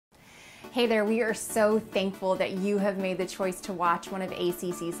Hey there, we are so thankful that you have made the choice to watch one of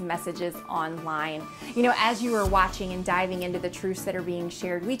ACC's messages online. You know, as you are watching and diving into the truths that are being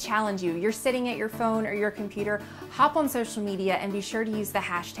shared, we challenge you. You're sitting at your phone or your computer, hop on social media and be sure to use the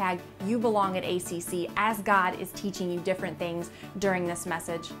hashtag YouBelongAtACC as God is teaching you different things during this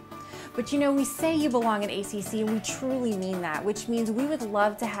message. But you know, we say you belong at ACC and we truly mean that, which means we would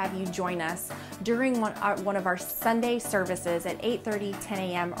love to have you join us during one of our Sunday services at 8:30, 10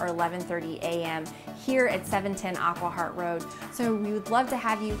 a.m. or 11:30 a.m. here at 710 Aquahart Road. So we would love to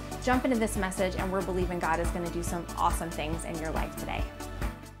have you jump into this message, and we're believing God is going to do some awesome things in your life today.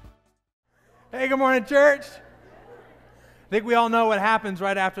 Hey, good morning, church. I think we all know what happens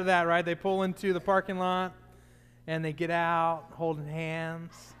right after that, right? They pull into the parking lot and they get out holding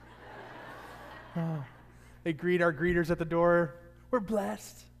hands. Oh, they greet our greeters at the door. We're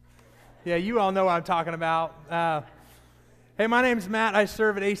blessed. Yeah, you all know what I'm talking about. Hey, my name's Matt. I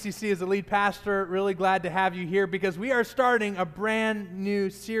serve at ACC as the lead pastor. Really glad to have you here because we are starting a brand new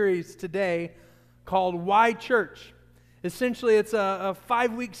series today called Why Church? Essentially, it's a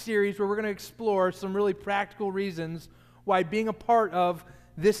 5-week series where we're going to explore some really practical reasons why being a part of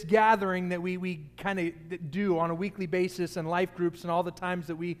this gathering that we kind of do on a weekly basis and life groups and all the times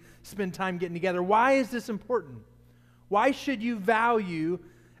that we spend time getting together. Why is this important? Why should you value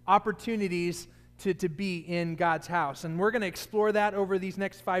opportunities to be in God's house? And we're going to explore that over these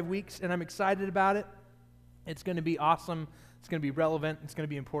next 5 weeks, and I'm excited about it. It's going to be awesome. It's going to be relevant. It's going to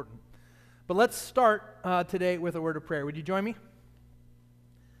be important. But let's start today with a word of prayer. Would you join me?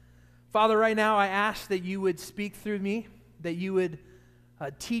 Father, right now I ask that you would speak through me, that you would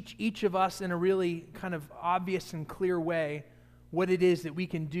teach each of us in a really kind of obvious and clear way what it is that we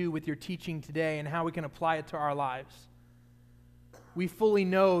can do with your teaching today and how we can apply it to our lives. We fully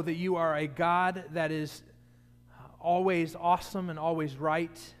know that you are a God that is always awesome and always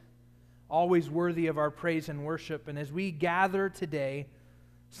right, always worthy of our praise and worship. And as we gather today,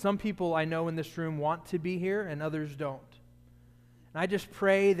 some people I know in this room want to be here and others don't. And I just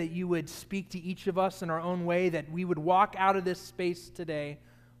pray that you would speak to each of us in our own way, that we would walk out of this space today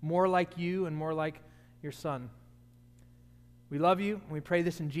more like you and more like your Son. We love you, and we pray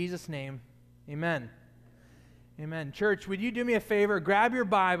this in Jesus' name. Amen. Amen. Church, would you do me a favor? Grab your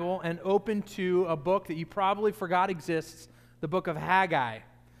Bible and open to a book that you probably forgot exists, the book of Haggai.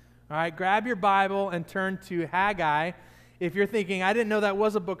 All right, grab your Bible and turn to Haggai. If you're thinking, I didn't know that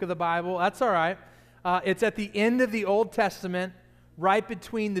was a book of the Bible, that's all right. It's at the end of the Old Testament, right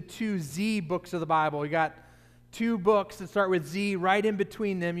between the two Z books of the Bible. You got two books that start with Z. Right in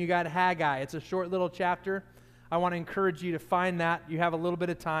between them, you got Haggai. It's a short little chapter. I want to encourage you to find that. You have a little bit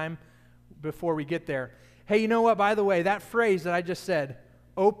of time before we get there. Hey, you know what? By the way, that phrase that I just said,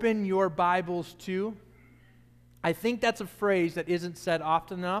 open your Bibles to, I think that's a phrase that isn't said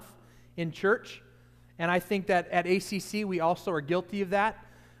often enough in church. And I think that at ACC, we also are guilty of that.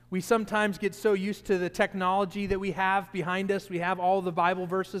 We sometimes get so used to the technology that we have behind us. We have all the Bible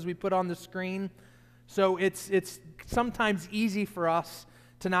verses we put on the screen. So it's sometimes easy for us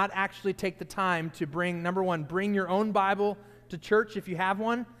to not actually take the time to bring, number one, bring your own Bible to church if you have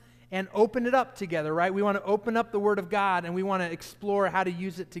one, and open it up together, right? We want to open up the Word of God, and we want to explore how to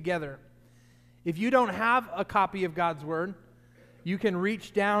use it together. If you don't have a copy of God's Word, you can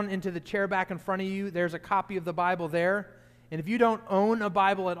reach down into the chair back in front of you. There's a copy of the Bible there. And if you don't own a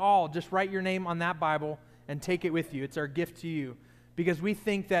Bible at all, just write your name on that Bible and take it with you. It's our gift to you. Because we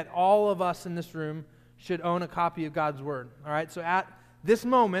think that all of us in this room should own a copy of God's Word. All right, so at this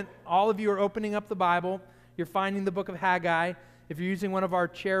moment, all of you are opening up the Bible. You're finding the book of Haggai. If you're using one of our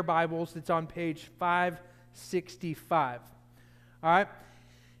chair Bibles, it's on page 565. All right?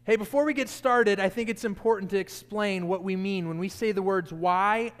 Hey, before we get started, I think it's important to explain what we mean when we say the words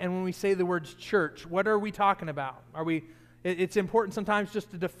why and when we say the words church. What are we talking about? It's important sometimes just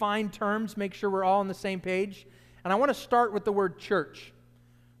to define terms, make sure we're all on the same page. And I want to start with the word church,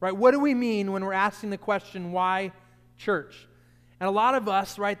 right? What do we mean when we're asking the question, why church? And a lot of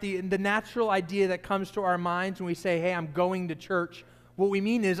us, right, the natural idea that comes to our minds when we say, hey, I'm going to church, what we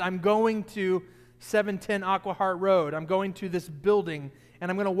mean is I'm going to 710 Aquahart Road. I'm going to this building, and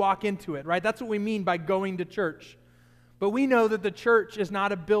I'm going to walk into it, right? That's what we mean by going to church. But we know that the church is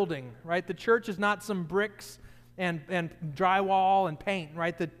not a building, right? The church is not some bricks and drywall and paint,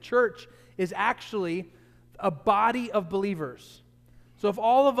 right? The church is actually a body of believers. So if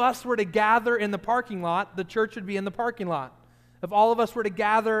all of us were to gather in the parking lot, the church would be in the parking lot. If all of us were to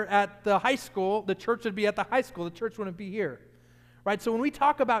gather at the high school, the church would be at the high school. The church wouldn't be here, right? So when we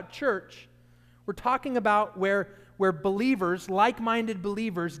talk about church, we're talking about where believers, like-minded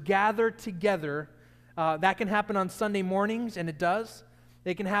believers, gather together. That can happen on Sunday mornings, and it does.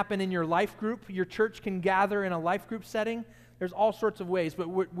 They can happen in your life group. Your church can gather in a life group setting. There's all sorts of ways. But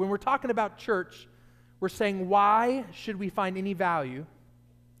when we're talking about church, we're saying, why should we find any value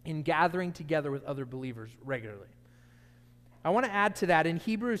in gathering together with other believers regularly? I want to add to that, in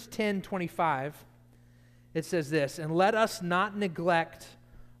Hebrews 10:25, it says this, "And let us not neglect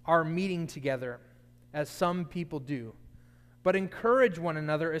our meeting together, as some people do, but encourage one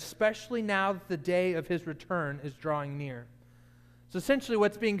another, especially now that the day of his return is drawing near." So essentially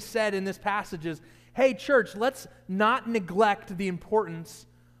what's being said in this passage is, hey, church, let's not neglect the importance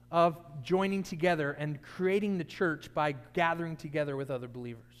of joining together and creating the church by gathering together with other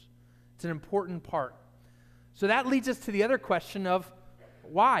believers. It's an important part. So that leads us to the other question of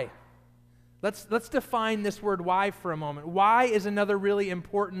why. Let's define this word why for a moment. Why is another really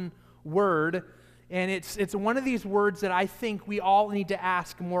important word, and it's one of these words that I think we all need to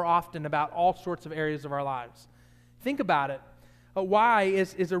ask more often about all sorts of areas of our lives. Think about it. Why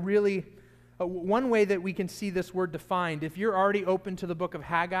is a really one way that we can see this word defined. If you're already open to the book of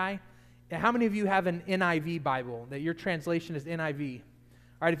Haggai, how many of you have an NIV Bible, that your translation is NIV?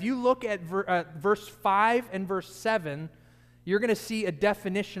 All right, if you look at verse 5 and verse 7, you're going to see a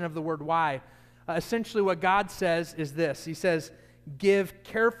definition of the word why. Essentially what God says is this. He says, give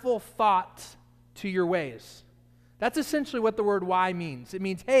careful thought to your ways. That's essentially what the word why means. It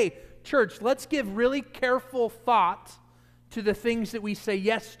means, hey, church, let's give really careful thought to the things that we say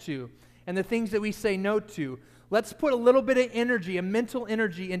yes to and the things that we say no to. Let's put a little bit of energy, a mental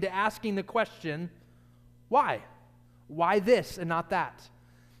energy, into asking the question, why? Why this and not that?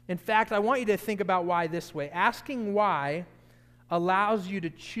 In fact, I want you to think about why this way. Asking why allows you to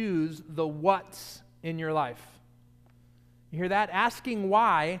choose the what's in your life. You hear that? Asking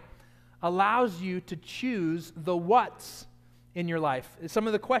why allows you to choose the what's in your life. Some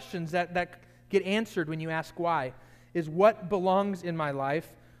of the questions that get answered when you ask why is, what belongs in my life?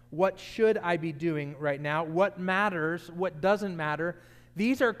 What should I be doing right now? What matters? What doesn't matter?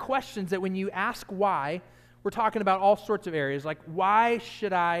 These are questions that when you ask why, we're talking about all sorts of areas, like why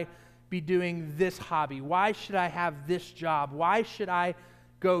should I be doing this hobby? Why should I have this job? Why should I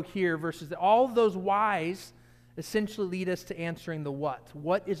go here versus all of those whys essentially lead us to answering the what.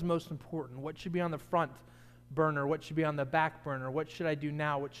 What is most important? What should be on the front burner? What should be on the back burner? What should I do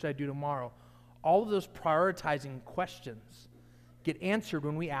now? What should I do tomorrow? All of those prioritizing questions get answered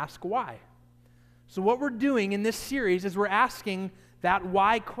when we ask why. So what we're doing in this series is we're asking that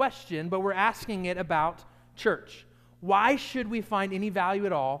why question, but we're asking it about church. Why should we find any value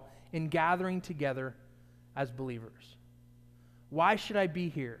at all in gathering together as believers? Why should I be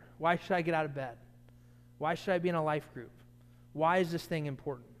here? Why should I get out of bed? Why should I be in a life group? Why is this thing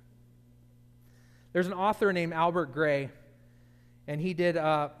important? There's an author named Albert Gray, and he did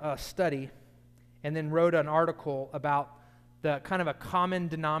a study and then wrote an article about the kind of a common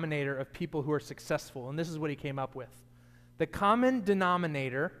denominator of people who are successful, and this is what he came up with. The common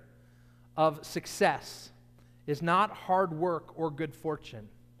denominator of success is not hard work or good fortune.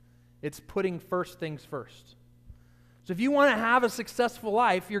 It's putting first things first. So if you want to have a successful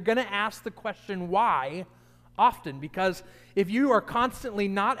life, you're going to ask the question why often, because if you are constantly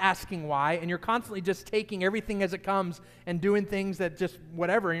not asking why and you're constantly just taking everything as it comes and doing things that just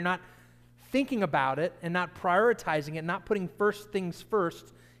whatever, and you're not thinking about it and not prioritizing it, not putting first things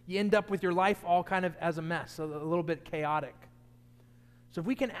first, you end up with your life all kind of as a mess, a little bit chaotic. So if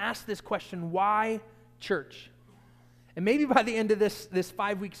we can ask this question, why church? And maybe by the end of this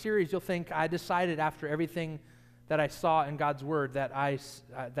 5-week series, you'll think, I decided after everything that I saw in God's Word that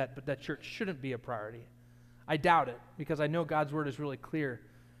that church shouldn't be a priority. I doubt it, because I know God's Word is really clear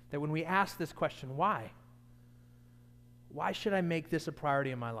that when we ask this question, why? Why should I make this a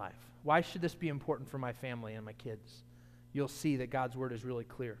priority in my life? Why should this be important for my family and my kids? You'll see that God's Word is really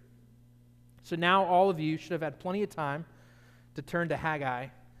clear. So now all of you should have had plenty of time to turn to Haggai,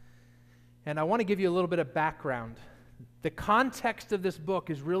 and I want to give you a little bit of background. The context of this book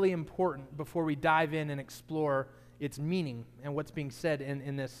is really important before we dive in and explore its meaning and what's being said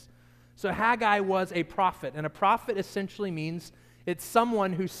in this. So Haggai was a prophet, and a prophet essentially means it's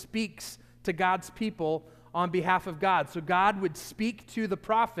someone who speaks to God's people on behalf of God. So God would speak to the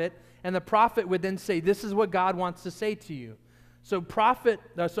prophet, and the prophet would then say, this is what God wants to say to you. So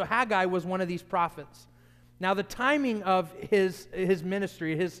Haggai was one of these prophets. Now the timing of his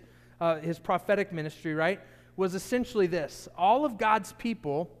ministry, his prophetic ministry, right, was essentially this. All of God's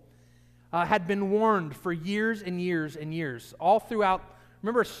people had been warned for years and years and years, all throughout.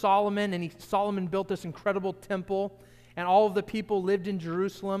 Remember Solomon, and Solomon built this incredible temple, and all of the people lived in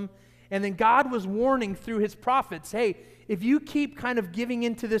Jerusalem, And then God was warning through his prophets, hey, if you keep kind of giving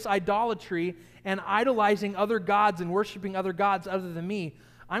into this idolatry and idolizing other gods and worshiping other gods other than me,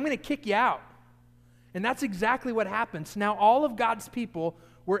 I'm going to kick you out. And that's exactly what happens. Now all of God's people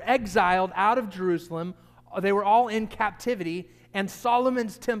were exiled out of Jerusalem. They were all in captivity, and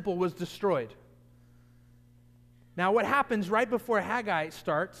Solomon's temple was destroyed. Now what happens right before Haggai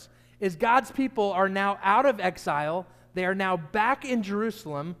starts is God's people are now out of exile. They are now back in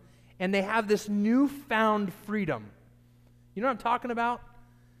Jerusalem, and they have this newfound freedom. You know what I'm talking about?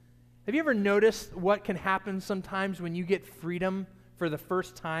 Have you ever noticed what can happen sometimes when you get freedom for the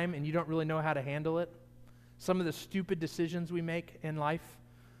first time and you don't really know how to handle it? Some of the stupid decisions we make in life.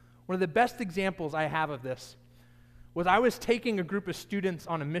 One of the best examples I have of this was I was taking a group of students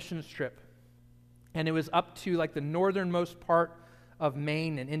on a missions trip, and it was up to like the northernmost part of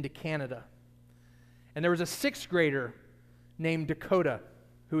Maine and into Canada. And there was a 6th grader named Dakota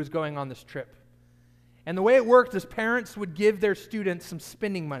who was going on this trip. And the way it worked is parents would give their students some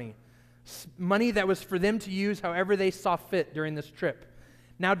spending money, money that was for them to use however they saw fit during this trip.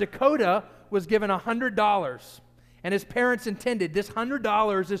 Now Dakota was given $100, and his parents intended this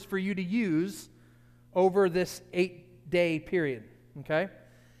 $100 is for you to use over this 8-day period, okay?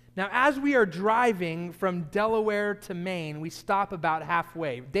 Now, as we are driving from Delaware to Maine, we stop about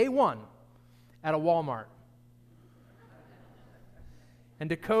halfway, day 1, at a Walmart. And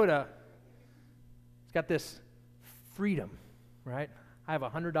Dakota has got this freedom, right? I have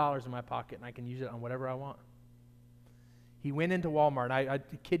 $100 in my pocket, and I can use it on whatever I want. He went into Walmart. I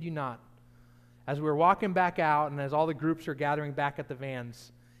kid you not. As we were walking back out, and as all the groups are gathering back at the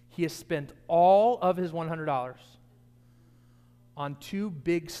vans, he has spent all of his $100 on 2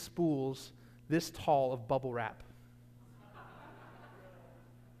 big spools this tall of bubble wrap.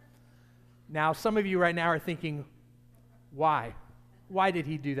 Now, some of you right now are thinking, why? Why did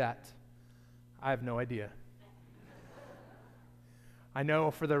he do that? I have no idea. I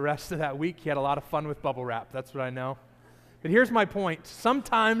know for the rest of that week he had a lot of fun with bubble wrap. That's what I know. But here's my point.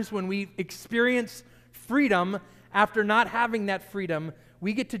 Sometimes when we experience freedom after not having that freedom,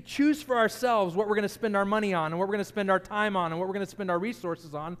 we get to choose for ourselves what we're going to spend our money on and what we're going to spend our time on and what we're going to spend our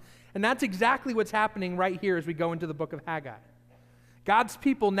resources on. And that's exactly what's happening right here as we go into the book of Haggai. God's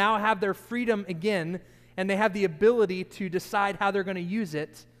people now have their freedom again, and they have the ability to decide how they're going to use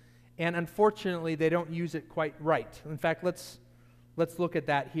it. And unfortunately, they don't use it quite right. In fact, let's look at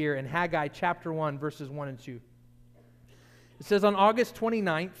that here in Haggai chapter 1, verses 1 and 2. It says, on August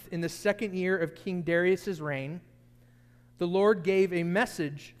 29th, in the 2nd year of King Darius' reign, the Lord gave a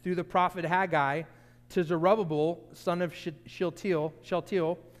message through the prophet Haggai to Zerubbabel, son of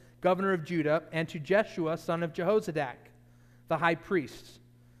Shealtiel, governor of Judah, and to Jeshua, son of Jehozadak, the high priest.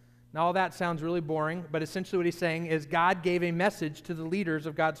 Now, all that sounds really boring, but essentially what he's saying is God gave a message to the leaders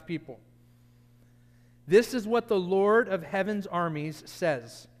of God's people. This is what the Lord of heaven's armies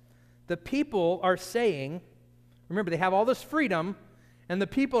says. The people are saying, remember, they have all this freedom, and the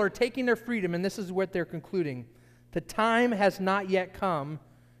people are taking their freedom, and this is what they're concluding. The time has not yet come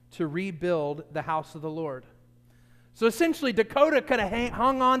to rebuild the house of the Lord. So essentially, Dakota could have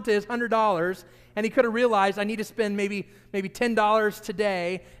hung on to his $100, and he could have realized, I need to spend maybe $10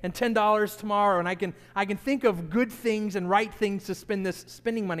 today and $10 tomorrow, and I can think of good things and right things to spend this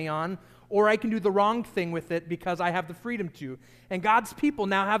spending money on, or I can do the wrong thing with it because I have the freedom to. And God's people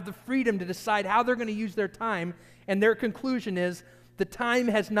now have the freedom to decide how they're going to use their time, and their conclusion is, the time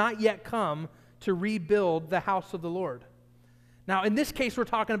has not yet come to rebuild the house of the Lord. Now, in this case, we're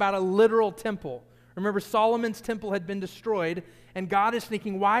talking about a literal temple. Remember, Solomon's temple had been destroyed, and God is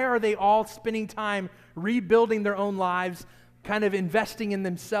thinking, why are they all spending time rebuilding their own lives, kind of investing in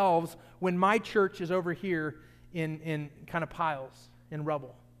themselves, when my church is over here in kind of piles, in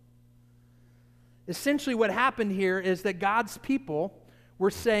rubble? Essentially, what happened here is that God's people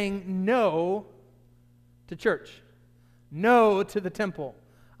were saying no to church, no to the temple.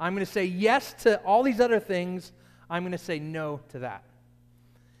 I'm going to say yes to all these other things. I'm going to say no to that.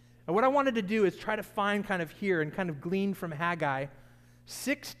 And what I wanted to do is try to find kind of here and kind of glean from Haggai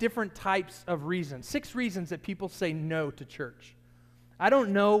 6 different types of reasons, 6 reasons that people say no to church. I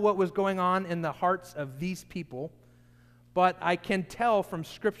don't know what was going on in the hearts of these people, but I can tell from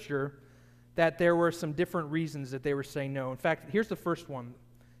Scripture that there were some different reasons that they were saying no. In fact, here's the first one.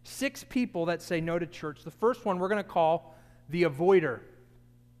 6 people that say no to church. The first one we're going to call the avoider.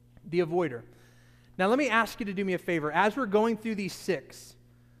 The avoider. Now, let me ask you to do me a favor. As we're going through these 6,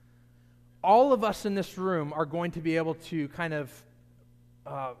 all of us in this room are going to be able to kind of,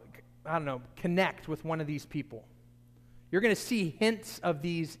 connect with one of these people. You're going to see hints of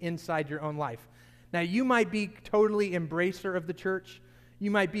these inside your own life. Now, you might be totally embracer of the church.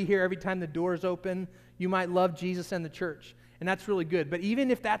 You might be here every time the doors open. You might love Jesus and the church, and that's really good. But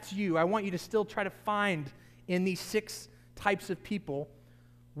even if that's you, I want you to still try to find in these 6 types of people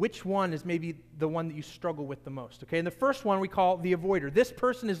which one is maybe the one that you struggle with the most, okay? And the first one we call the avoider. This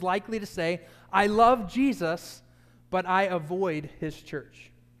person is likely to say, I love Jesus, but I avoid his church.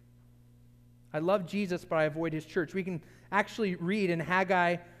 I love Jesus, but I avoid his church. We can actually read in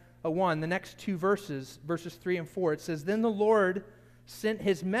Haggai 1, the next 2 verses, verses 3 and 4. It says, Then the Lord sent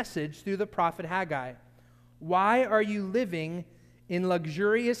his message through the prophet Haggai. Why are you living in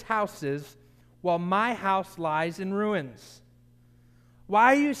luxurious houses while my house lies in ruins?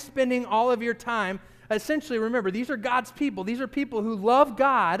 Why are you spending all of your time? Essentially, remember, these are God's people. These are people who love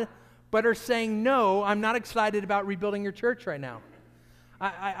God, but are saying, no, I'm not excited about rebuilding your church right now.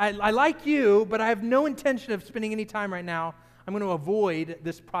 I like you, but I have no intention of spending any time right now. I'm going to avoid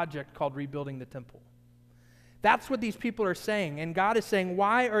this project called rebuilding the temple. That's what these people are saying. And God is saying,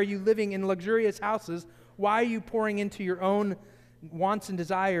 why are you living in luxurious houses? Why are you pouring into your own wants and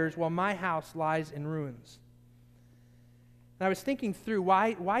desires while my house lies in ruins? And I was thinking through,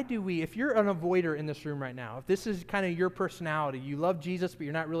 why do we, if you're an avoider in this room right now, if this is kind of your personality, you love Jesus, but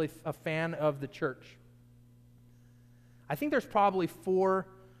you're not really a fan of the church, I think there's probably 4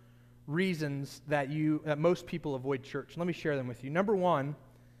 reasons that most people avoid church. Let me share them with you. Number 1,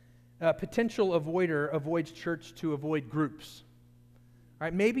 a potential avoider avoids church to avoid groups. All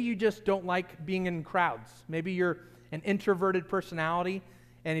right, maybe you just don't like being in crowds. Maybe you're an introverted personality,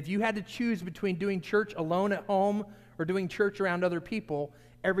 and if you had to choose between doing church alone at home or doing church around other people,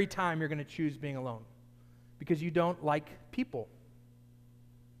 every time you're going to choose being alone because you don't like people,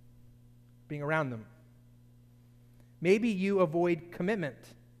 being around them. Maybe you avoid commitment.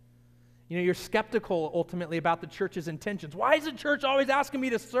 You know, you're skeptical ultimately about the church's intentions. Why is the church always asking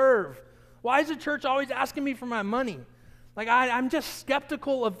me to serve? Why is the church always asking me for my money? Like, I'm just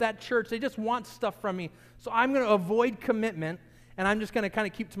skeptical of that church. They just want stuff from me. So I'm going to avoid commitment, and I'm just going to kind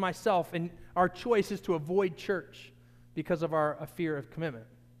of keep to myself. And our choice is to avoid church because of our fear of commitment.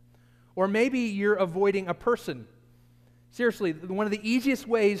 Or maybe you're avoiding a person. Seriously, one of the easiest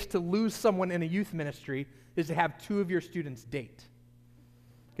ways to lose someone in a youth ministry is to have 2 of your students date.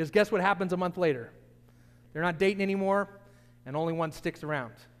 Because guess what happens a month later? They're not dating anymore, and only one sticks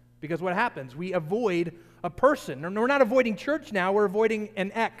around. Because what happens? We avoid a person. We're not avoiding church now, we're avoiding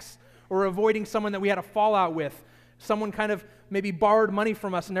an ex, or avoiding someone that we had a fallout with. Someone kind of maybe borrowed money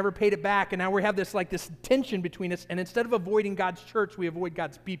from us and never paid it back, and now we have this tension between us, and instead of avoiding God's church, we avoid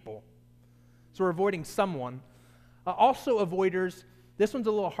God's people. So we're avoiding someone. Also avoiders, this one's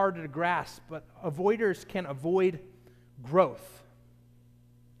a little harder to grasp, but avoiders can avoid growth.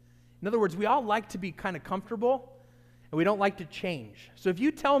 In other words, we all like to be kind of comfortable, and we don't like to change. So if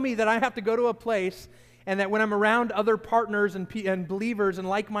you tell me that I have to go to a place, and that when I'm around other partners and believers and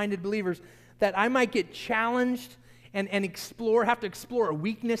like-minded believers, that I might get challenged and have to explore a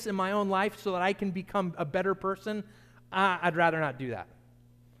weakness in my own life so that I can become a better person, I'd rather not do that.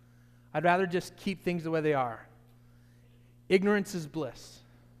 I'd rather just keep things the way they are. Ignorance is bliss.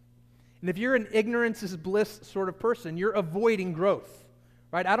 And if you're an ignorance is bliss sort of person, you're avoiding growth,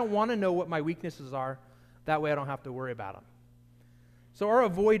 right? I don't want to know what my weaknesses are. That way I don't have to worry about them. So our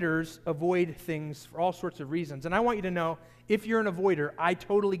avoiders avoid things for all sorts of reasons. And I want you to know, if you're an avoider, I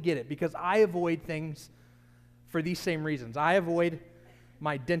totally get it, because I avoid things for these same reasons. I avoid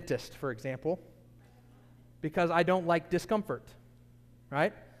my dentist, for example, because I don't like discomfort,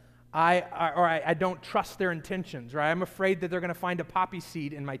 right? I don't trust their intentions, right? I'm afraid that they're going to find a poppy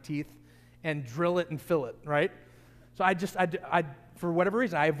seed in my teeth and drill it and fill it, right? So I for whatever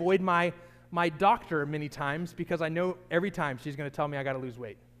reason, I avoid my doctor many times because I know every time she's going to tell me I got to lose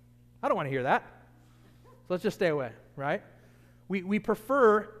weight. I don't want to hear that. So let's just stay away, right? We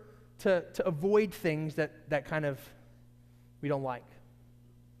prefer to avoid things that kind of we don't like.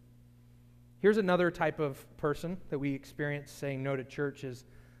 Here's another type of person that we experience saying no to church is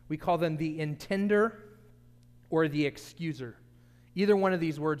we call them the intender or the excuser. Either one of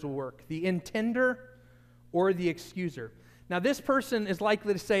these words will work. The intender or the excuser. Now, this person is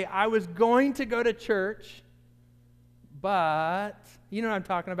likely to say, I was going to go to church, but, you know what I'm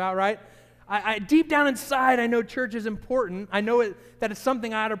talking about, right? I deep down inside, I know church is important. I know that it's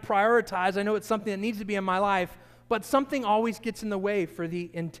something I ought to prioritize. I know it's something that needs to be in my life, but something always gets in the way for the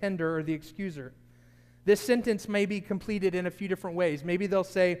intender or the excuser. This sentence may be completed in a few different ways. Maybe they'll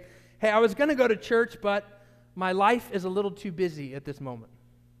say, hey, I was going to go to church, but my life is a little too busy at this moment.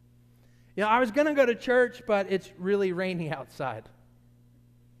 You know, I was going to go to church, but it's really rainy outside.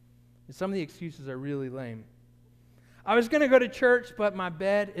 And some of the excuses are really lame. I was going to go to church, but my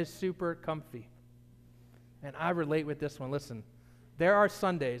bed is super comfy. And I relate with this one. Listen, There are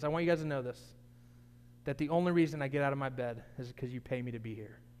Sundays, I want you guys to know this, that the only reason I get out of my bed is because you pay me to be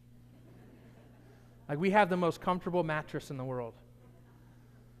here. Like, we have the most comfortable mattress in the world.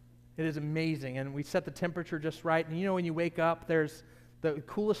 It is amazing, and we set the temperature just right. And you know, when you wake up, there's the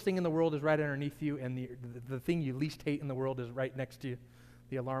coolest thing in the world is right underneath you, and the thing you least hate in the world is right next to you,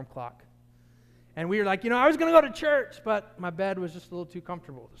 the alarm clock. And we were like, I was going to go to church, but my bed was just a little too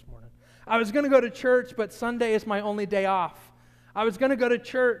comfortable this morning. I was going to go to church, but Sunday is my only day off. I was going to go to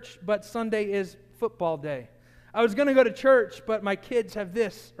church, but Sunday is football day. I was going to go to church, but my kids have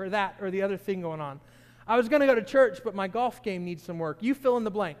this or that or the other thing going on. I was going to go to church, but my golf game needs some work. You fill in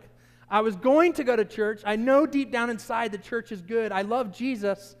the blank. I was going to go to church. I know deep down inside the church is good. I love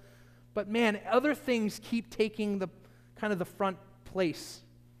Jesus. But man, other things keep taking the kind of the front place.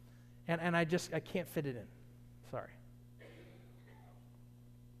 And I can't fit it in. Sorry.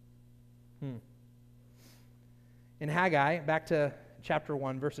 In Haggai, back to chapter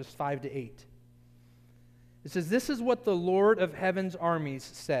 1, verses 5 to 8. It says, "This is what the Lord of heaven's armies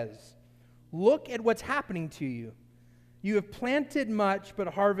says. Look at what's happening to you. You have planted much, but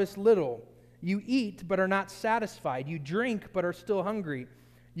harvest little. You eat, but are not satisfied. You drink, but are still hungry.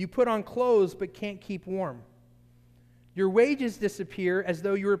 You put on clothes, but can't keep warm. Your wages disappear as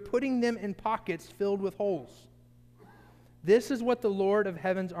though you were putting them in pockets filled with holes. This is what the Lord of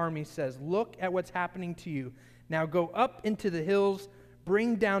heaven's army says. Look at what's happening to you. Now go up into the hills,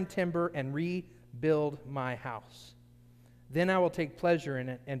 bring down timber, and rebuild my house. Then I will take pleasure in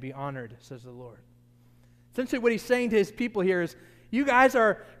it and be honored, says the Lord." Essentially what he's saying to his people here is,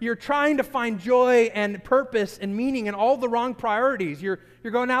 you're trying to find joy and purpose and meaning in all the wrong priorities. You're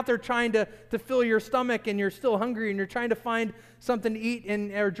going out there trying to fill your stomach, and you're still hungry, and you're trying to find something to eat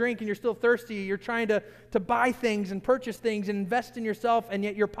or drink, and you're still thirsty. You're trying to buy things and purchase things and invest in yourself, and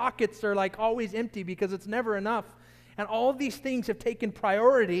yet your pockets are like always empty because it's never enough. And all of these things have taken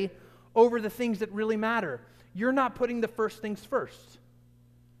priority over the things that really matter. You're not putting the first things first.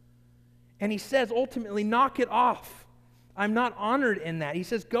 And he says, ultimately, knock it off. I'm not honored in that. He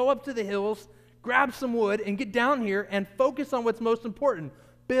says, go up to the hills, grab some wood, and get down here and focus on what's most important.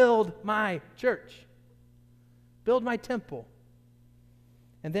 Build my church. Build my temple.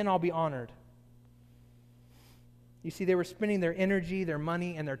 And then I'll be honored. You see, they were spending their energy, their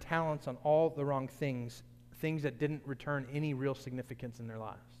money, and their talents on all the wrong things, things that didn't return any real significance in their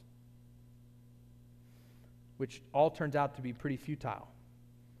lives, which all turns out to be pretty futile.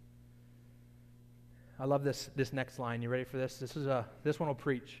 I love this next line. You ready for this? This one will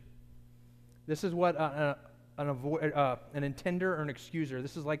preach. This is what an intender or an excuser,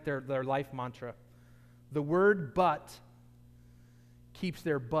 this is like their life mantra. The word "but" keeps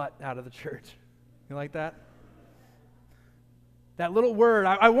their butt out of the church. You like that? That little word,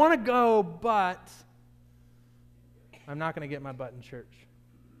 I want to go, but I'm not going to get my butt in church.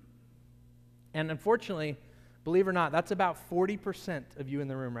 And unfortunately, believe it or not, that's about 40% of you in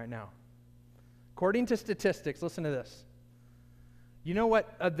the room right now. According to statistics, listen to this. You know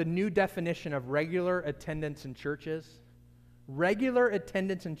what the new definition of regular attendance in church is? Regular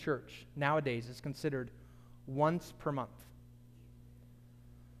attendance in church nowadays is considered once per month.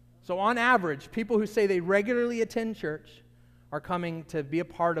 So on average, people who say they regularly attend church are coming to be a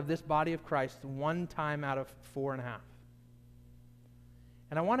part of this body of Christ one time out of 4.5.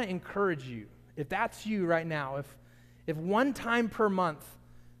 And I want to encourage you, if that's you right now, if one time per month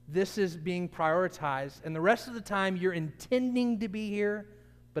this is being prioritized, and the rest of the time you're intending to be here,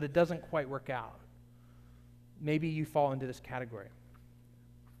 but it doesn't quite work out, maybe you fall into this category.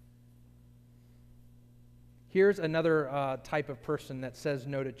 Here's another type of person that says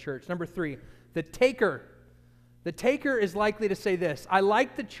no to church. Number 3, the taker. The taker is likely to say this: I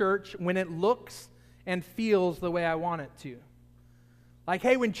like the church when it looks and feels the way I want it to. Like,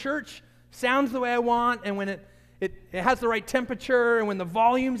 hey, when church sounds the way I want, and when it has the right temperature, and when the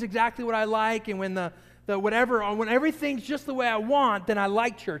volume's exactly what I like, and when the whatever, when everything's just the way I want, then I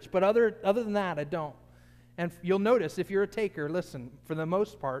like church. But other than that, I don't. And you'll notice, if you're a taker, listen, for the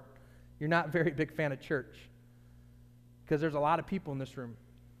most part, you're not a very big fan of church, because there's a lot of people in this room.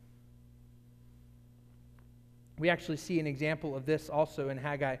 We actually see an example of this also in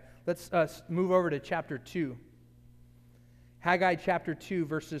Haggai. Let's move over to chapter 2. Haggai chapter 2,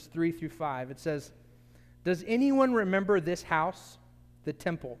 verses 3 through 5. It says, "Does anyone remember this house, the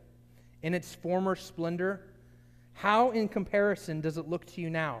temple, in its former splendor? How in comparison does it look to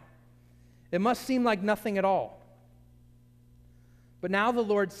you now? It must seem like nothing at all. But now the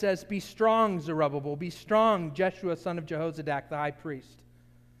Lord says, be strong, Zerubbabel, be strong, Jeshua, son of Jehozadak, the high priest.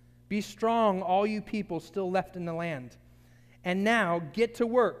 Be strong, all you people still left in the land. And now get to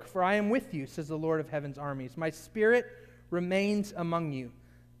work, for I am with you, says the Lord of heaven's armies. My spirit remains among you,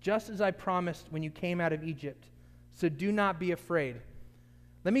 just as I promised when you came out of Egypt. So do not be afraid.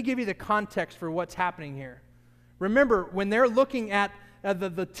 Let me give you the context for what's happening here. Remember, when they're looking at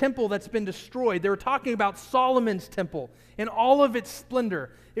the temple that's been destroyed, they were talking about Solomon's temple in all of its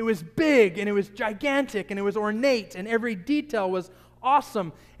splendor. It was big, and it was gigantic, and it was ornate, and every detail was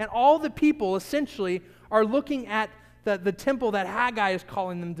awesome. And all the people essentially are looking at the temple that Haggai is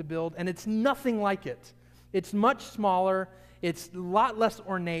calling them to build, and it's nothing like it. It's much smaller. It's a lot less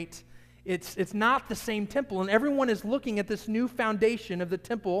ornate. It's not the same temple. And everyone is looking at this new foundation of the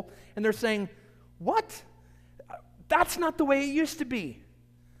temple, and they're saying, what? That's not the way it used to be.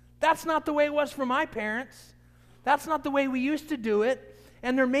 That's not the way it was for my parents. That's not the way we used to do it.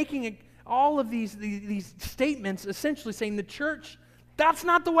 And they're making all of these statements, essentially saying the church, that's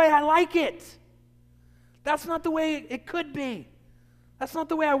not the way I like it. That's not the way it could be. That's not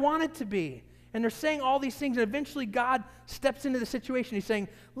the way I want it to be. And they're saying all these things, and eventually God steps into the situation. He's saying,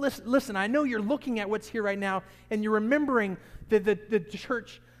 listen, I know you're looking at what's here right now, and you're remembering the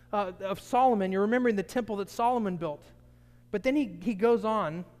church of Solomon. You're remembering the temple that Solomon built. But then he goes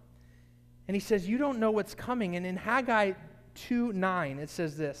on, and he says, you don't know what's coming. And in Haggai 2:9, it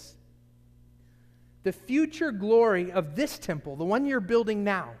says this, the future glory of this temple, the one you're building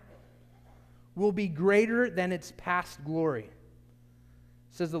now, will be greater than its past glory,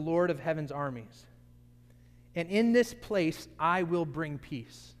 says the Lord of heaven's armies. And in this place I will bring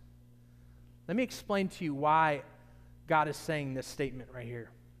peace. Let me explain to you why God is saying this statement right here.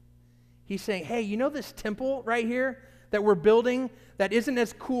 He's saying, hey, you know this temple right here that we're building that isn't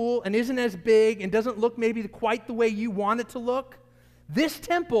as cool and isn't as big and doesn't look maybe quite the way you want it to look? This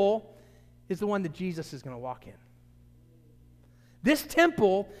temple is the one that Jesus is going to walk in. This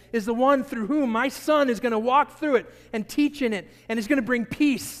temple is the one through whom my Son is going to walk through it and teach in it, and is going to bring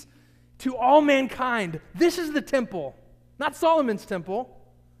peace to all mankind. This is the temple, not Solomon's temple,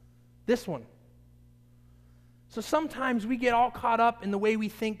 this one. So sometimes we get all caught up in the way we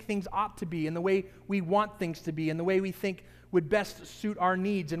think things ought to be, and the way we want things to be, and the way we think would best suit our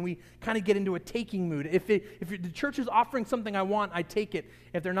needs, and we kind of get into a taking mood. If the church is offering something I want, I take it.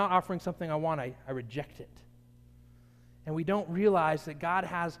 If they're not offering something I want, I reject it. And we don't realize that God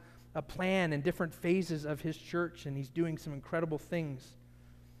has a plan in different phases of His church, and He's doing some incredible things.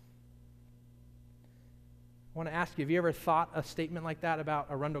 I want to ask you, have you ever thought a statement like that about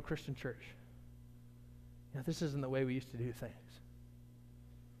Arundel Christian Church? You know, this isn't the way we used to do things.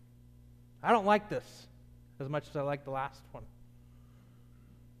 I don't like this as much as I like the last one.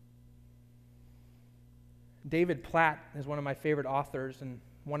 David Platt is one of my favorite authors, and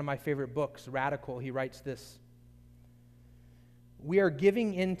one of my favorite books, Radical, he writes this: we are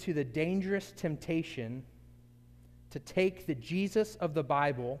giving into the dangerous temptation to take the Jesus of the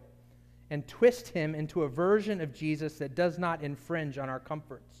Bible and twist him into a version of Jesus that does not infringe on our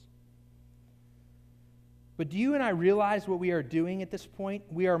comforts. But do you and I realize what we are doing at this point?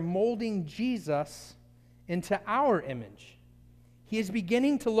 We are molding Jesus into our image. He is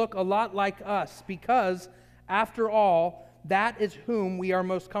beginning to look a lot like us because, after all, that is whom we are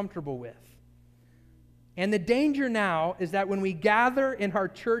most comfortable with. And the danger now is that when we gather in our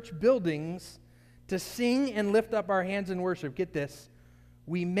church buildings to sing and lift up our hands in worship, get this,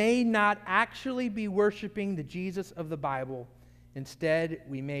 we may not actually be worshiping the Jesus of the Bible. Instead,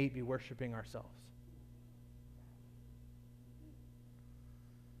 we may be worshiping ourselves.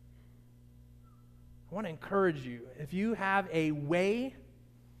 I want to encourage you, if you have a way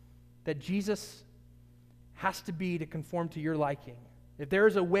that Jesus has to be to conform to your liking, if there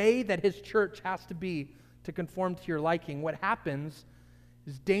is a way that His church has to be to conform to your liking, what happens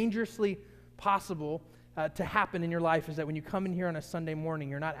is dangerously possible to happen in your life is that when you come in here on a Sunday morning,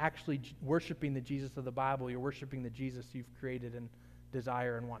 you're not actually worshiping the Jesus of the Bible, you're worshiping the Jesus you've created and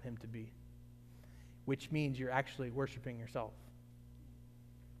desire and want Him to be, which means you're actually worshiping yourself.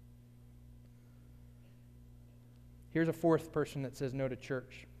 Here's a fourth person that says no to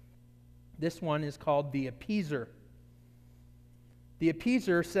church. This one is called the appeaser. The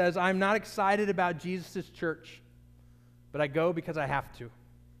appeaser says, I'm not excited about Jesus' church, but I go because I have to.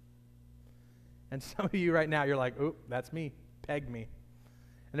 And some of you right now, you're like, oh, that's me. Peg me.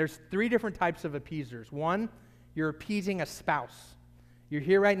 And there's three different types of appeasers. One, you're appeasing a spouse. You're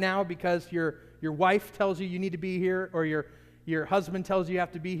here right now because your wife tells you need to be here, or your husband tells you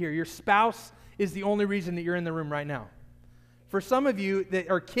have to be here. Your spouse is the only reason that you're in the room right now. For some of you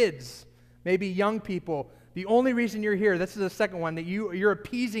that are kids, maybe young people, the only reason you're here, this is the second one, that you're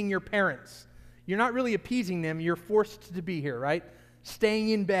appeasing your parents. You're not really appeasing them, you're forced to be here, right? Staying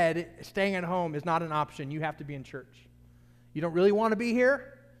in bed, staying at home is not an option. You have to be in church. You don't really want to be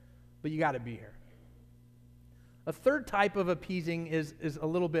here, but you got to be here. A third type of appeasing is a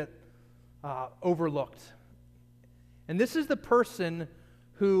little bit overlooked. And this is the person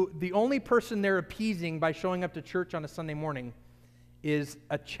who, the only person they're appeasing by showing up to church on a Sunday morning is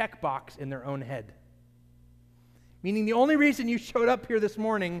a checkbox in their own head. Meaning the only reason you showed up here this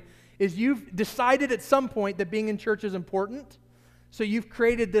morning is you've decided at some point that being in church is important. So you've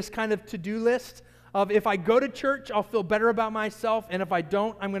created this kind of to-do list of if I go to church, I'll feel better about myself, and if I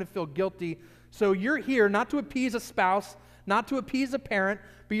don't, I'm going to feel guilty. So you're here not to appease a spouse, not to appease a parent,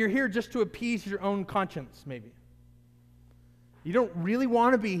 but you're here just to appease your own conscience, maybe. You don't really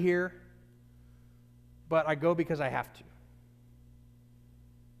want to be here, but I go because I have to.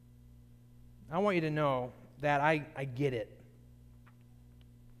 I want you to know that I get it.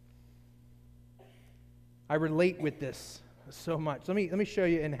 I relate with this so much. Let me show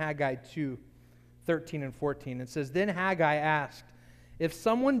you in Haggai 2:13 and 14. It says, "Then Haggai asked, if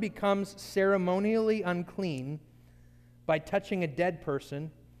someone becomes ceremonially unclean by touching a dead person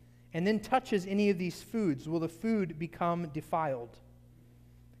and then touches any of these foods, will the food become defiled?"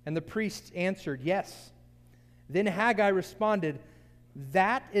 And the priests answered, "Yes." Then Haggai responded,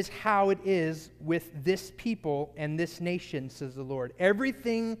 "That is how it is with this people and this nation, says the Lord.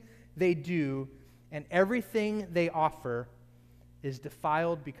 Everything they do and everything they offer is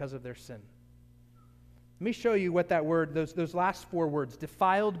defiled because of their sin." Let me show you what that word, those last four words,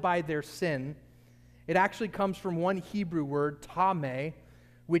 defiled by their sin, it actually comes from one Hebrew word, tameh,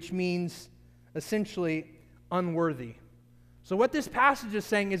 which means essentially unworthy. So what this passage is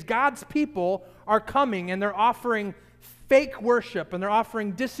saying is God's people are coming and they're offering fake worship and they're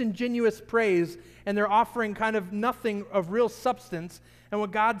offering disingenuous praise and they're offering kind of nothing of real substance. And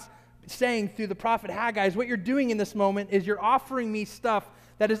what God's saying through the prophet Haggai is what you're doing in this moment is you're offering me stuff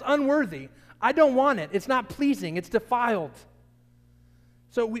that is unworthy. I don't want it. It's not pleasing. It's defiled.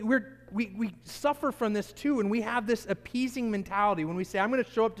 So we suffer from this too, and we have this appeasing mentality when we say, I'm going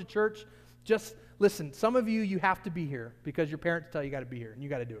to show up to church. Just listen, some of you have to be here because your parents tell you got to be here, and you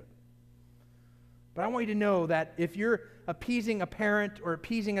got to do it. But I want you to know that if you're appeasing a parent or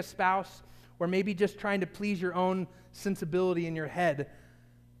appeasing a spouse or maybe just trying to please your own sensibility in your head,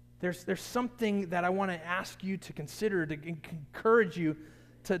 there's something that I want to ask you to consider, to encourage you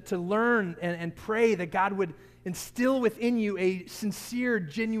to learn and pray that God would instill within you a sincere,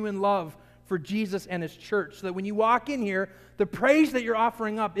 genuine love for Jesus and His church, so that when you walk in here, the praise that you're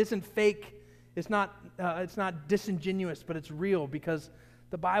offering up isn't fake, it's not disingenuous, but it's real, because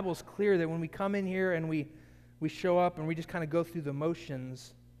the Bible is clear that when we come in here and we show up and we just kind of go through the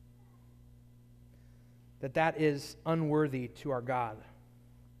motions, that is unworthy to our God.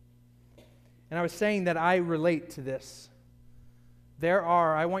 And I was saying that I relate to this.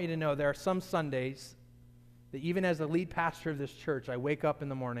 I want you to know, there are some Sundays that even as the lead pastor of this church, I wake up in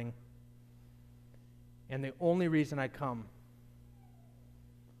the morning and the only reason I come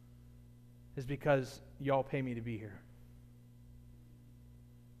is because y'all pay me to be here.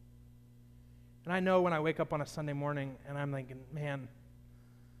 And I know when I wake up on a Sunday morning and I'm thinking, man,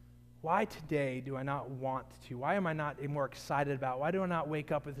 why today do I not want to? Why am I not more excited about? Why do I not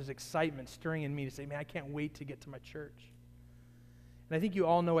wake up with this excitement stirring in me to say, man, I can't wait to get to my church? And I think you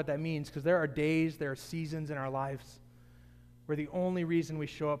all know what that means, because there are days, there are seasons in our lives where the only reason we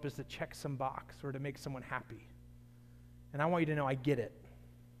show up is to check some box or to make someone happy. And I want you to know I get it.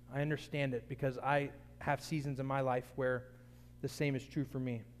 I understand it, because I have seasons in my life where the same is true for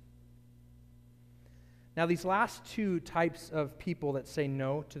me. Now, these last two types of people that say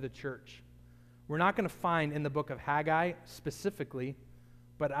no to the church, we're not going to find in the book of Haggai specifically,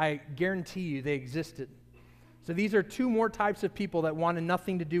 but I guarantee you they existed. So these are two more types of people that wanted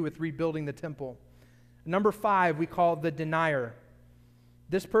nothing to do with rebuilding the temple. Number 5, we call the denier.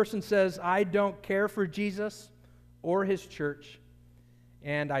 This person says, I don't care for Jesus or His church,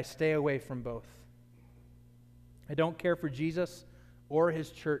 and I stay away from both. I don't care for Jesus or His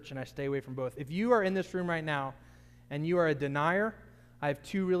church, and I stay away from both. If you are in this room right now and you are a denier, I have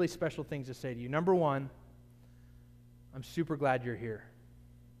two really special things to say to you. Number 1, I'm super glad you're here.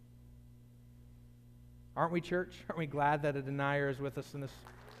 Aren't we, church? Aren't we glad that a denier is with us in this?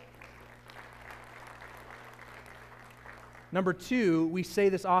 Number 2, we say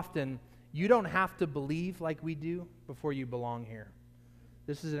this often, you don't have to believe like we do before you belong here.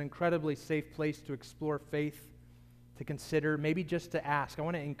 This is an incredibly safe place to explore faith, to consider, maybe just to ask. I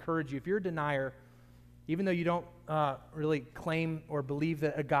want to encourage you, if you're a denier, even though you don't really claim or believe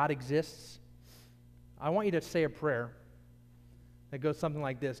that a God exists, I want you to say a prayer that goes something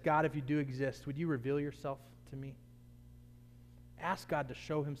like this: God, if you do exist, would you reveal yourself to me? Ask God to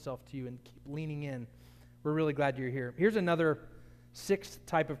show Himself to you and keep leaning in. We're really glad you're here. Here's another 6th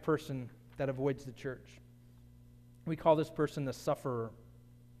type of person that avoids the church. We call this person the sufferer.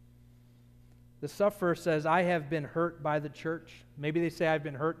 The sufferer says, I have been hurt by the church. Maybe they say, I've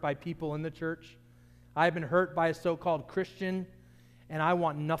been hurt by people in the church. I've been hurt by a so-called Christian, and I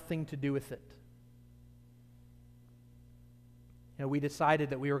want nothing to do with it. We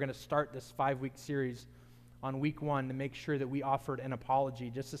decided that we were going to start this 5-week series on week 1 to make sure that we offered an apology,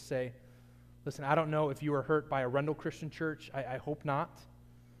 just to say, listen, I don't know if you were hurt by a Arundel Christian Church. I hope not.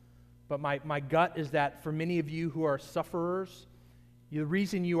 But my gut is that for many of you who are sufferers, the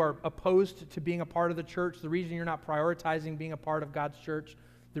reason you are opposed to being a part of the church, the reason you're not prioritizing being a part of God's church,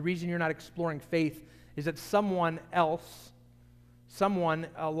 the reason you're not exploring faith is that someone else, someone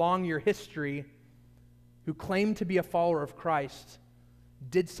along your history who claimed to be a follower of Christ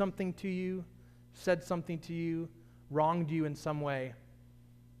did something to you, said something to you, wronged you in some way.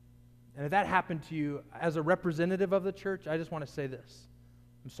 And if that happened to you, as a representative of the church, I just want to say this.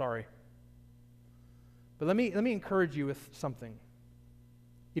 I'm sorry. But let me encourage you with something.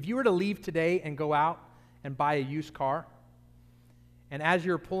 If you were to leave today and go out and buy a used car, and as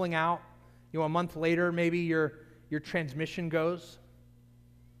you're pulling out, a month later, maybe your transmission goes,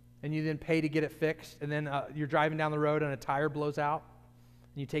 and you then pay to get it fixed, and then you're driving down the road and a tire blows out,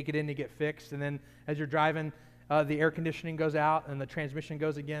 and you take it in to get fixed, and then as you're driving, the air conditioning goes out and the transmission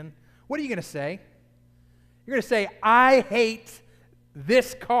goes again. What are you going to say? You're going to say, I hate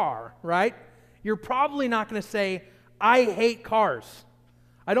this car, right? You're probably not going to say, I hate cars.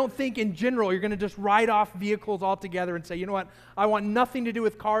 I don't think in general you're going to just write off vehicles altogether and say, you know what, I want nothing to do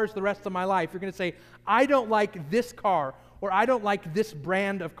with cars the rest of my life. You're going to say, I don't like this car, or I don't like this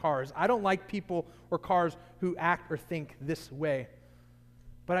brand of cars. I don't like people or cars who act or think this way.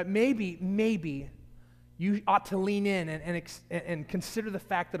 But maybe you ought to lean in and consider the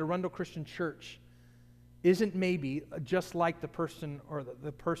fact that Arundel Christian Church isn't maybe just like the person or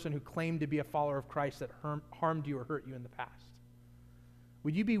the person who claimed to be a follower of Christ that harmed you or hurt you in the past.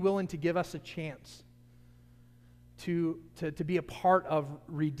 Would you be willing to give us a chance to be a part of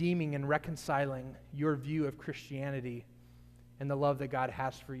redeeming and reconciling your view of Christianity and the love that God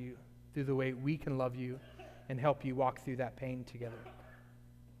has for you through the way we can love you and help you walk through that pain together?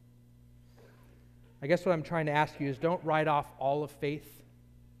 I guess what I'm trying to ask you is, don't write off all of faith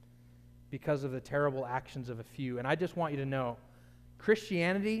because of the terrible actions of a few. And I just want you to know,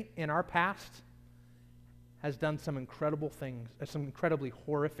 Christianity in our past has done some incredible things, some incredibly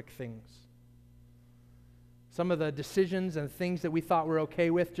horrific things. Some of the decisions and things that we thought were okay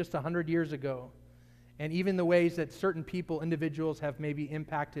with just 100 years ago, and even the ways that certain people, individuals, have maybe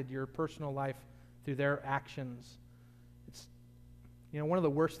impacted your personal life through their actions. It's, one of the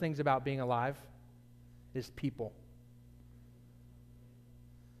worst things about being alive is people.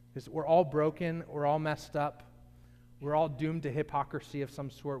 Because we're all broken, we're all messed up, we're all doomed to hypocrisy of some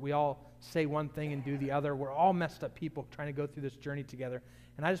sort. We all say one thing and do the other. We're all messed up people trying to go through this journey together.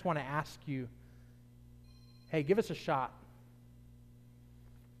 And I just want to ask you, hey, give us a shot.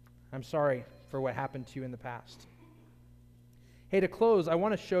 I'm sorry for what happened to you in the past. Hey, to close, I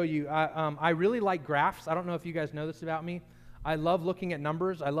want to show you, I really like graphs. I don't know if you guys know this about me. I love looking at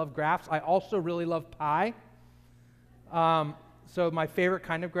numbers. I love graphs. I also really love pi. So my favorite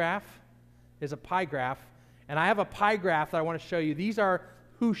kind of graph is a pie graph. And I have a pie graph that I want to show you. These are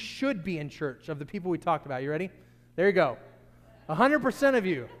who should be in church of the people we talked about. You ready? There you go. 100% of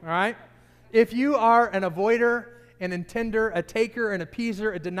you, all right? If you are an avoider, an intender, a taker, an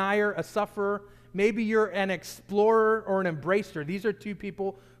appeaser, a denier, a sufferer, maybe you're an explorer or an embracer. These are two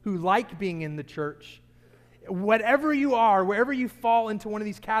people who like being in the church. Whatever you are, wherever you fall into one of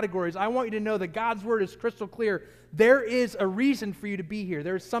these categories, I want you to know that God's word is crystal clear. There is a reason for you to be here.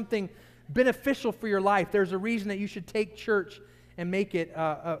 There's something beneficial for your life. There's a reason that you should take church and make it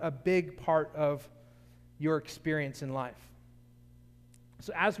a big part of your experience in life.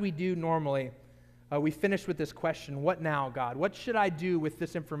 So as we do normally, we finish with this question, what now, God? What should I do with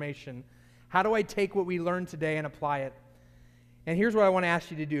this information? How do I take what we learned today and apply it? And here's what I want to ask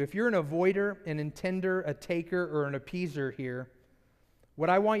you to do. If you're an avoider, an intender, a taker, or an appeaser here, what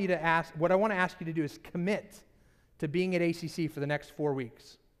I want to ask you to do is commit to being at ACC for the next 4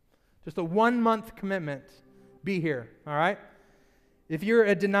 weeks. Just a 1-month commitment. Be here, all right? If you're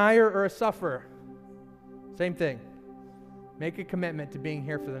a denier or a sufferer, same thing. Make a commitment to being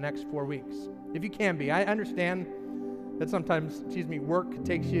here for the next 4 weeks. If you can be. I understand that sometimes, work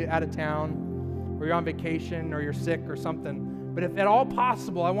takes you out of town, or you're on vacation, or you're sick or something. But if at all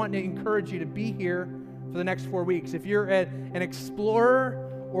possible, I want to encourage you to be here for the next 4 weeks. If you're an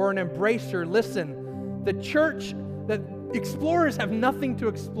explorer or an embracer, listen, the church, the explorers have nothing to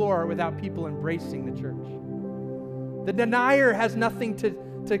explore without people embracing the church. The denier has nothing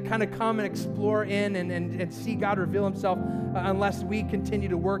to kind of come and explore in and see God reveal himself unless we continue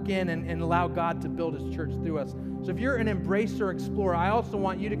to work in and allow God to build his church through us. So if you're an embracer or explorer, I also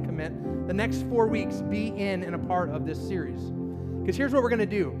want you to commit the next 4 weeks, be in and a part of this series. Because here's what we're going to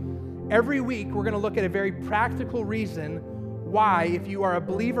do. Every week, we're going to look at a very practical reason why, if you are a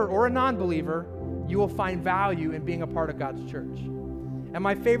believer or a non-believer, you will find value in being a part of God's church. And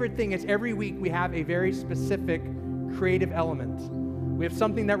my favorite thing is every week we have a very specific creative element. We have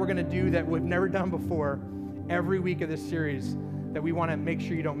something that we're going to do that we've never done before every week of this series that we want to make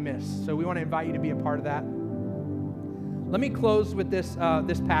sure you don't miss. So we want to invite you to be a part of that. Let me close with this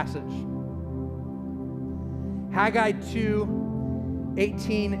passage. Haggai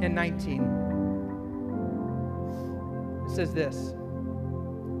 2:18 and 19. It says this.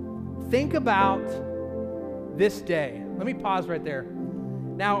 Think about this day. Let me pause right there.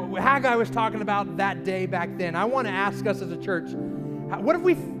 Now, Haggai was talking about that day back then. I want to ask us as a church, what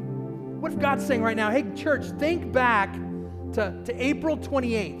if God's saying right now, hey, church, think back to April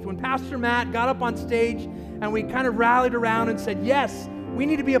 28th when Pastor Matt got up on stage and we kind of rallied around and said, yes, we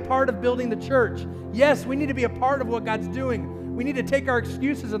need to be a part of building the church. Yes, we need to be a part of what God's doing. We need to take our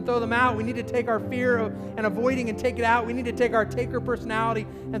excuses and throw them out. We need to take our fear and avoiding and take it out. We need to take our taker personality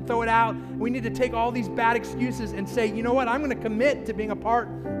and throw it out. We need to take all these bad excuses and say, you know what, I'm going to commit to being a part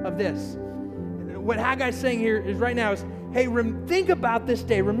of this. What Haggai's saying here is right now is, hey, think about this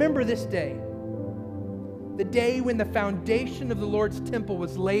day. Remember this day. The day when the foundation of the Lord's temple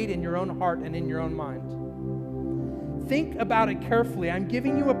was laid in your own heart and in your own mind. Think about it carefully. I'm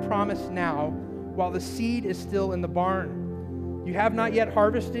giving you a promise now while the seed is still in the barn. You have not yet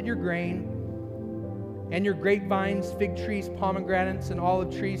harvested your grain, and your grapevines, fig trees, pomegranates, and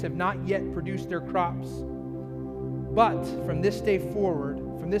olive trees have not yet produced their crops. But from this day forward,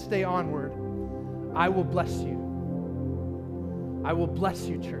 from this day onward, I will bless you. I will bless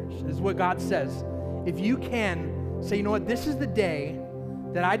you, church. This is what God says. If you can say, you know what, this is the day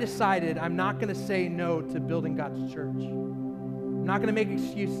that I decided I'm not going to say no to building God's church. I'm not going to make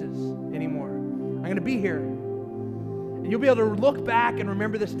excuses anymore. I'm going to be here. And you'll be able to look back and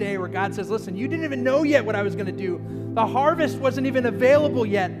remember this day where God says, listen, you didn't even know yet what I was going to do. The harvest wasn't even available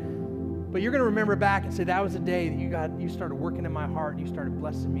yet. But you're going to remember back and say, that was the day that you started working in my heart. And you started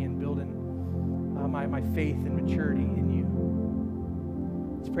blessing me and building my faith and maturity in you.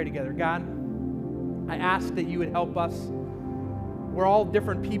 Let's pray together. God, I ask that you would help us. We're all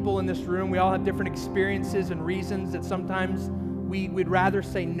different people in this room. We all have different experiences and reasons that sometimes we'd rather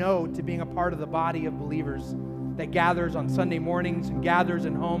say no to being a part of the body of believers that gathers on Sunday mornings and gathers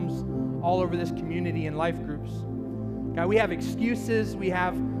in homes all over this community and life groups. God, we have excuses. We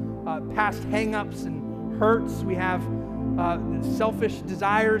have past hang-ups and hurts. We have selfish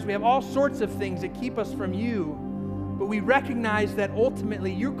desires. We have all sorts of things that keep us from you. But we recognize that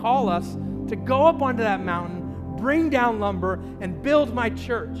ultimately you call us to go up onto that mountain, bring down lumber, and build my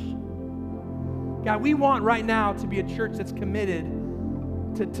church. God, we want right now to be a church that's committed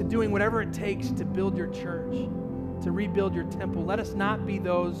to doing whatever it takes to build your church, to rebuild your temple. Let us not be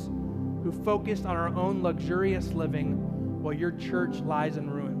those who focus on our own luxurious living while your church lies in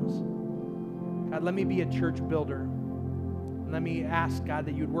ruins. God, let me be a church builder. And let me ask, God,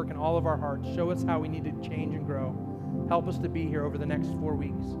 that you would work in all of our hearts. Show us how we need to change and grow. Help us to be here over the next 4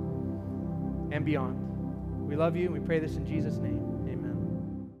 weeks and beyond. We love you, and we pray this in Jesus' name.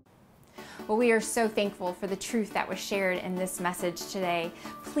 Well, we are so thankful for the truth that was shared in this message today.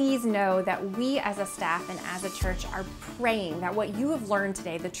 Please know that we as a staff and as a church are praying that what you have learned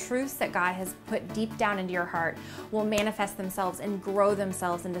today, the truths that God has put deep down into your heart, will manifest themselves and grow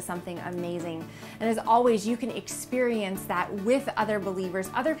themselves into something amazing. And as always, you can experience that with other believers,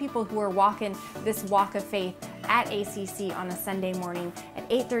 other people who are walking this walk of faith at ACC on a Sunday morning at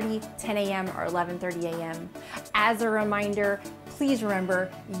 8:30, 10 a.m., or 11:30 a.m. As a reminder, please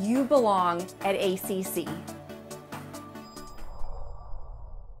remember, you belong at ACC.